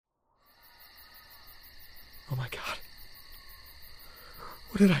Oh my God.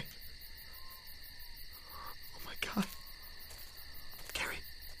 What did I... Oh my God. Carrie.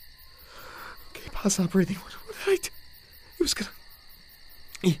 Okay, Pa's not breathing. What did I do? He was gonna...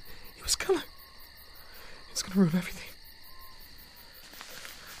 He was gonna ruin everything.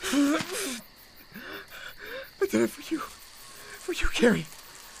 I did it for you. For you, Carrie.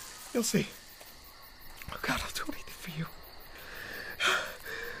 You'll see. Oh God, I'll do anything for you.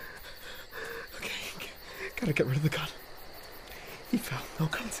 Okay, gotta get rid of the gun. He fell. No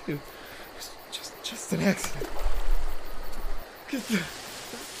gun too. Just an accident.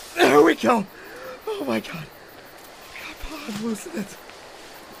 There we go. Oh my God. I'm losing it.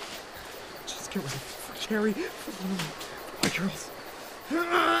 Just get rid of it for Carrie, for Lily, for my girls.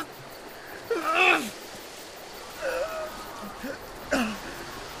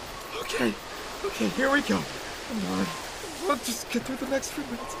 Okay, here we go. Come on. We'll just get through the next few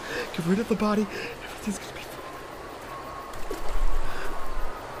minutes. Get rid of the body. Everything's gonna be fine.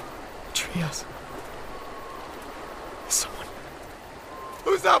 Treehouse. There's someone.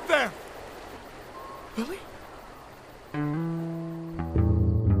 Who's up there? Lily?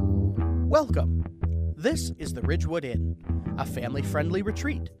 Welcome. This is the Ridgewoode Inn, a family-friendly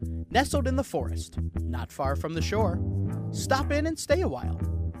retreat nestled in the forest, not far from the shore. Stop in and stay a while.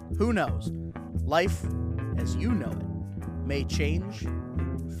 Who knows? Life, as you know it, may change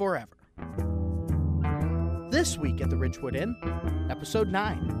forever. This week at the Ridgewoode Inn, Episode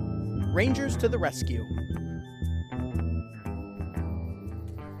 9, Rangers to the Rescue.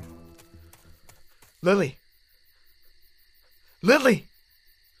 Lily! Lily!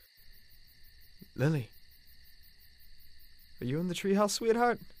 Lily? Are you in the treehouse,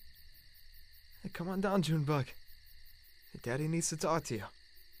 sweetheart? Hey, come on down, Junebug. Hey, Daddy needs to talk to you.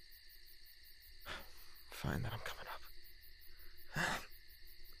 Fine, then I'm coming up.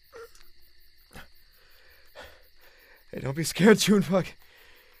 Hey, don't be scared, Junebug.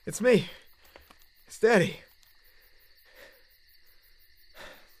 It's me. It's Daddy.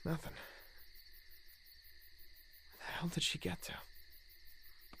 Nothing. Where the hell did she get to?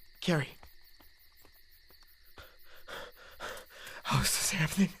 Carrie. How is this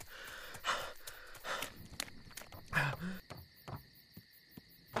happening?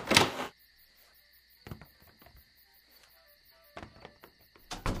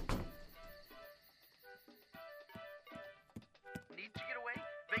 Need to get away?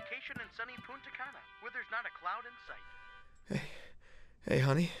 Vacation in sunny Punta Cana, where there's not a cloud in sight. Hey,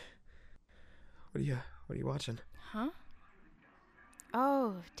 honey. What are you watching? Huh?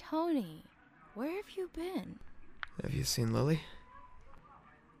 Oh, Tony. Where have you been? Have you seen Lily?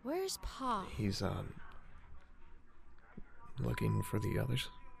 Where's Pa? He's, looking for the others.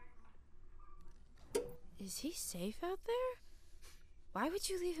 Is he safe out there? Why would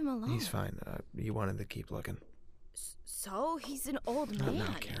you leave him alone? He's fine. He wanted to keep looking. So? He's an old Not man.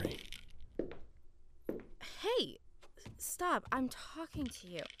 now, Carrie. Hey! Stop. I'm talking to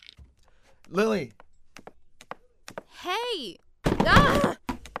you. Lily! Hey! Ah!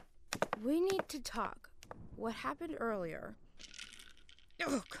 We need to talk. What happened earlier?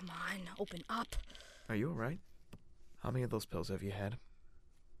 Oh, come on. Open up. Are you alright? How many of those pills have you had?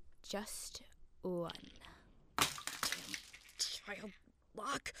 Just one. Child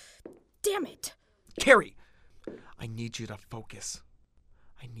lock. Damn it. Carrie! I need you to focus.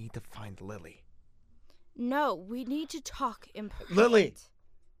 I need to find Lily. No, we need to talk in private. Lily!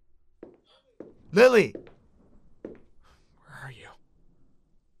 Lily! Where are you?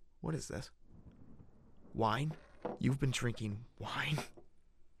 What is this? Wine? You've been drinking wine?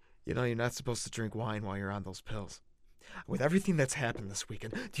 You know, you're not supposed to drink wine while you're on those pills. With everything that's happened this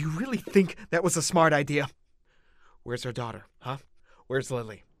weekend, do you really think that was a smart idea? Where's our daughter, huh? Where's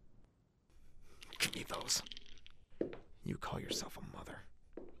Lily? Give me those. You call yourself a mother.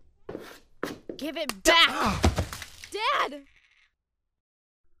 Give it back! Dad!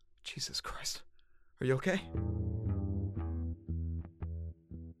 Jesus Christ. Are you okay?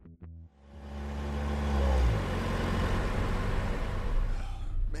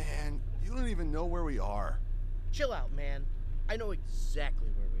 Man, you don't even know where we are. Chill out, man. I know exactly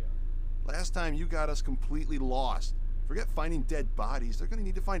where we are. Last time you got us completely lost. Forget finding dead bodies. They're gonna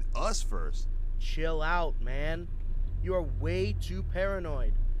need to find us first. Chill out, man. You are way too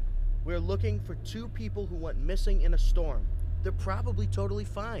paranoid. We're looking for 2 people who went missing in a storm. They're probably totally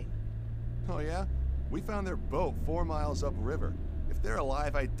fine. Oh yeah? We found their boat 4 miles upriver. If they're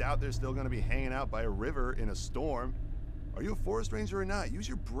alive, I doubt they're still gonna be hanging out by a river in a storm. Are you a forest ranger or not? Use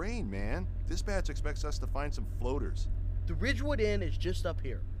your brain, man. Dispatch expects us to find some floaters. The Ridgewoode Inn is just up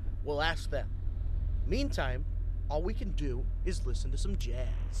here. We'll ask them. Meantime, all we can do is listen to some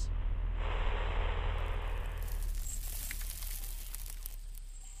jazz.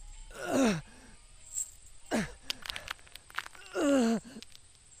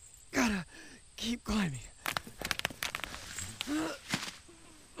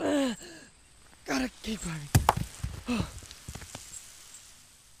 gotta keep driving.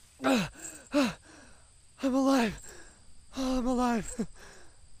 I'm alive. Oh, I'm alive.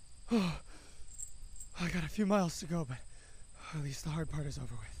 Oh, I got a few miles to go, but at least the hard part is over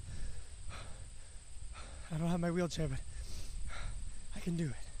with. I don't have my wheelchair, but I can do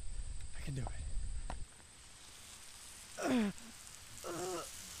it. I can do it.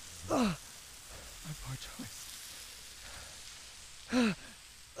 My poor choice.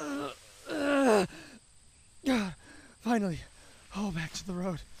 God, finally. Oh, back to the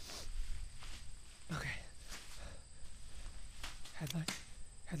road. Okay.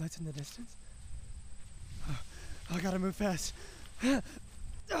 Headlights in the distance. Oh, I gotta move fast. Oh,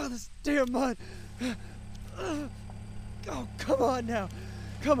 this damn mud. Oh, come on now.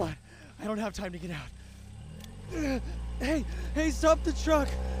 Come on. I don't have time to get out. Hey, stop the truck.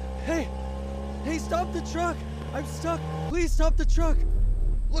 Hey, stop the truck. I'm stuck. Please stop the truck.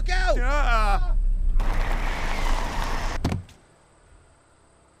 Look out! Ah!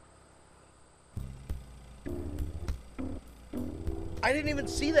 I didn't even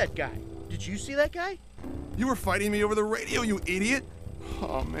see that guy. Did you see that guy? You were fighting me over the radio, you idiot!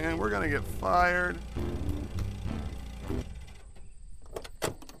 Oh man, we're gonna get fired.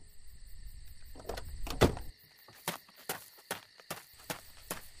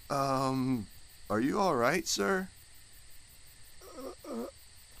 Are you all right, sir?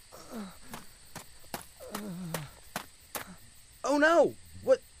 Oh no!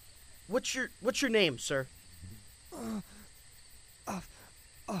 What's your name, sir?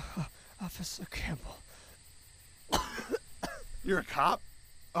 Officer Campbell. You're a cop?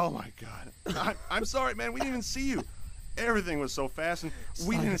 Oh my God. I'm sorry, man. We didn't even see you. Everything was so fast, and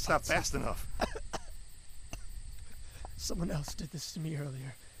we didn't stop fast enough. Someone else did this to me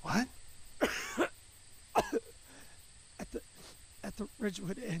earlier. What? At the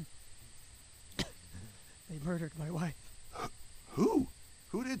Ridgewood Inn. They murdered my wife. Who?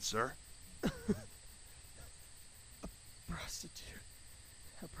 Who did, sir? A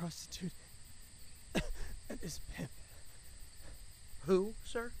prostitute. And his pimp. Who,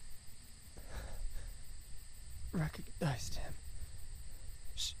 sir? Recognized him.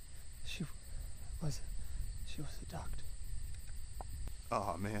 She was a doctor.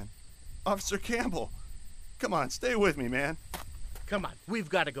 Oh man. Officer Campbell. Come on, stay with me, man. Come on, we've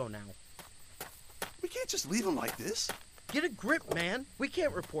got to go now. We can't just leave him like this. Get a grip, man. We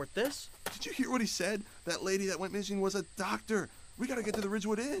can't report this. Did you hear what he said? That lady that went missing was a doctor. We gotta get to the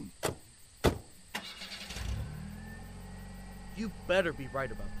Ridgewood Inn. You better be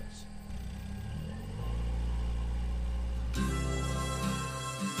right about this.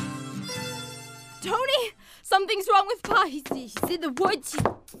 Tony, something's wrong with Pa. He's in the woods.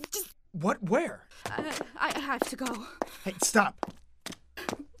 Just, What? Where? I have to go. Hey, stop.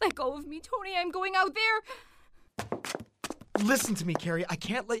 Let go of me, Tony. I'm going out there. Listen to me, Carrie. I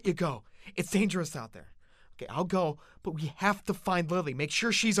can't let you go. It's dangerous out there. Okay, I'll go, but we have to find Lily. Make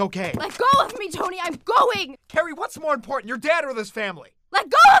sure she's okay. Let go of me, Tony. I'm going. Carrie, what's more important, your dad or this family? Let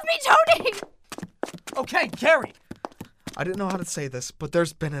go of me, Tony. Okay, Carrie. I didn't know how to say this, but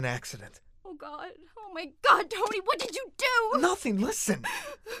there's been an accident. Oh, God. Oh, my God, Tony. What did you do? Nothing, listen.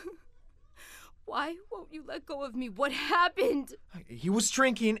 Why won't you let go of me? What happened? He was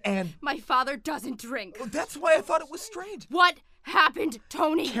drinking and... My father doesn't drink. That's why I thought it was strange. What happened,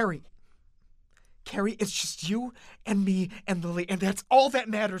 Tony? Carrie, it's just you and me and Lily, and that's all that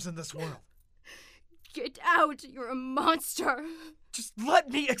matters in this world. Get out. You're a monster. Just let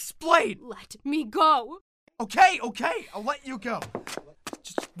me explain. Let me go. Okay, I'll let you go.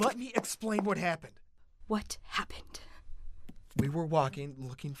 Just let me explain what happened. What happened? We were walking,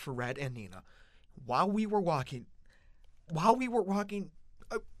 looking for Red and Nina. While we were walking...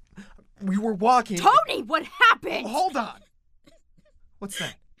 we were walking... Tony, what happened? Hold on. What's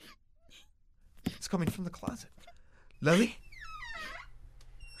that? It's coming from the closet. Lily?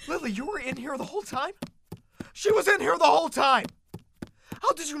 Lily, you were in here the whole time? She was in here the whole time!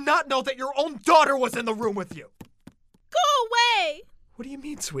 How did you not know that your own daughter was in the room with you? Go away! What do you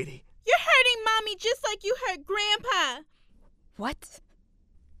mean, sweetie? You're hurting Mommy just like you hurt Grandpa. What?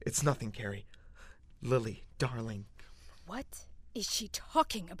 It's nothing, Carrie. Lily, darling. What is she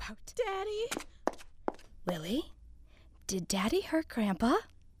talking about? Daddy, Lily, did Daddy hurt Grandpa?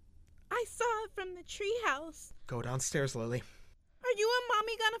 I saw it from the treehouse. Go downstairs, Lily. Are you and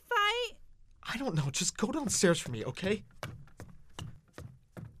Mommy gonna fight? I don't know. Just go downstairs for me, okay?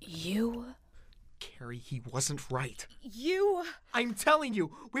 You? Carrie, he wasn't right. You? I'm telling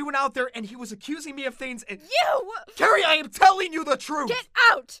you, we went out there and he was accusing me of things and... You! Carrie, I am telling you the truth! Get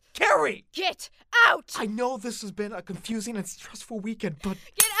out! Carrie! Get out! I know this has been a confusing and stressful weekend, but...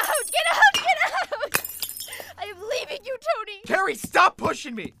 Get out! Get out! Get out! Tony. Carrie, stop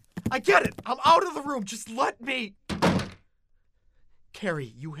pushing me! I get it. I'm out of the room. Just let me.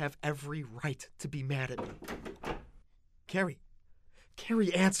 Carrie, you have every right to be mad at me. Carrie,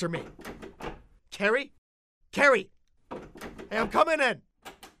 answer me. Carrie? Hey, I'm coming in.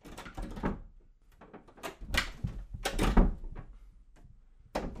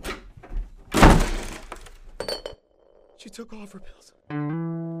 She took all of her pills. Oh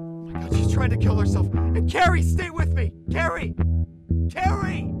my God, she's trying to kill herself. And Carrie, stay with me. Carrie!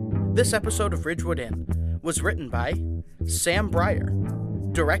 This episode of Ridgewood Inn was written by Sam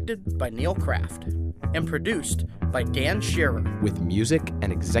Breyer, directed by Neil Kraft, and produced by Dan Shearer. With music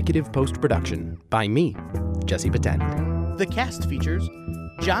and executive post-production by me, Jesse Batend. The cast features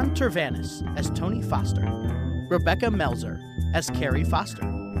John Tervanis as Tony Foster, Rebecca Melzer as Carrie Foster,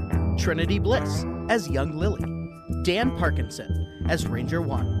 Trinity Bliss as Young Lily, Dan Parkinson as Ranger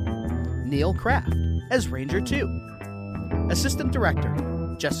 1, Neil Kraft as Ranger 2, Assistant Director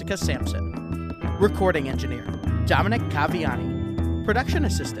Jessica Sampson, Recording Engineer Dominic Caviani, Production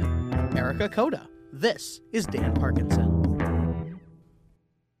Assistant Erica Coda. This is Dan Parkinson.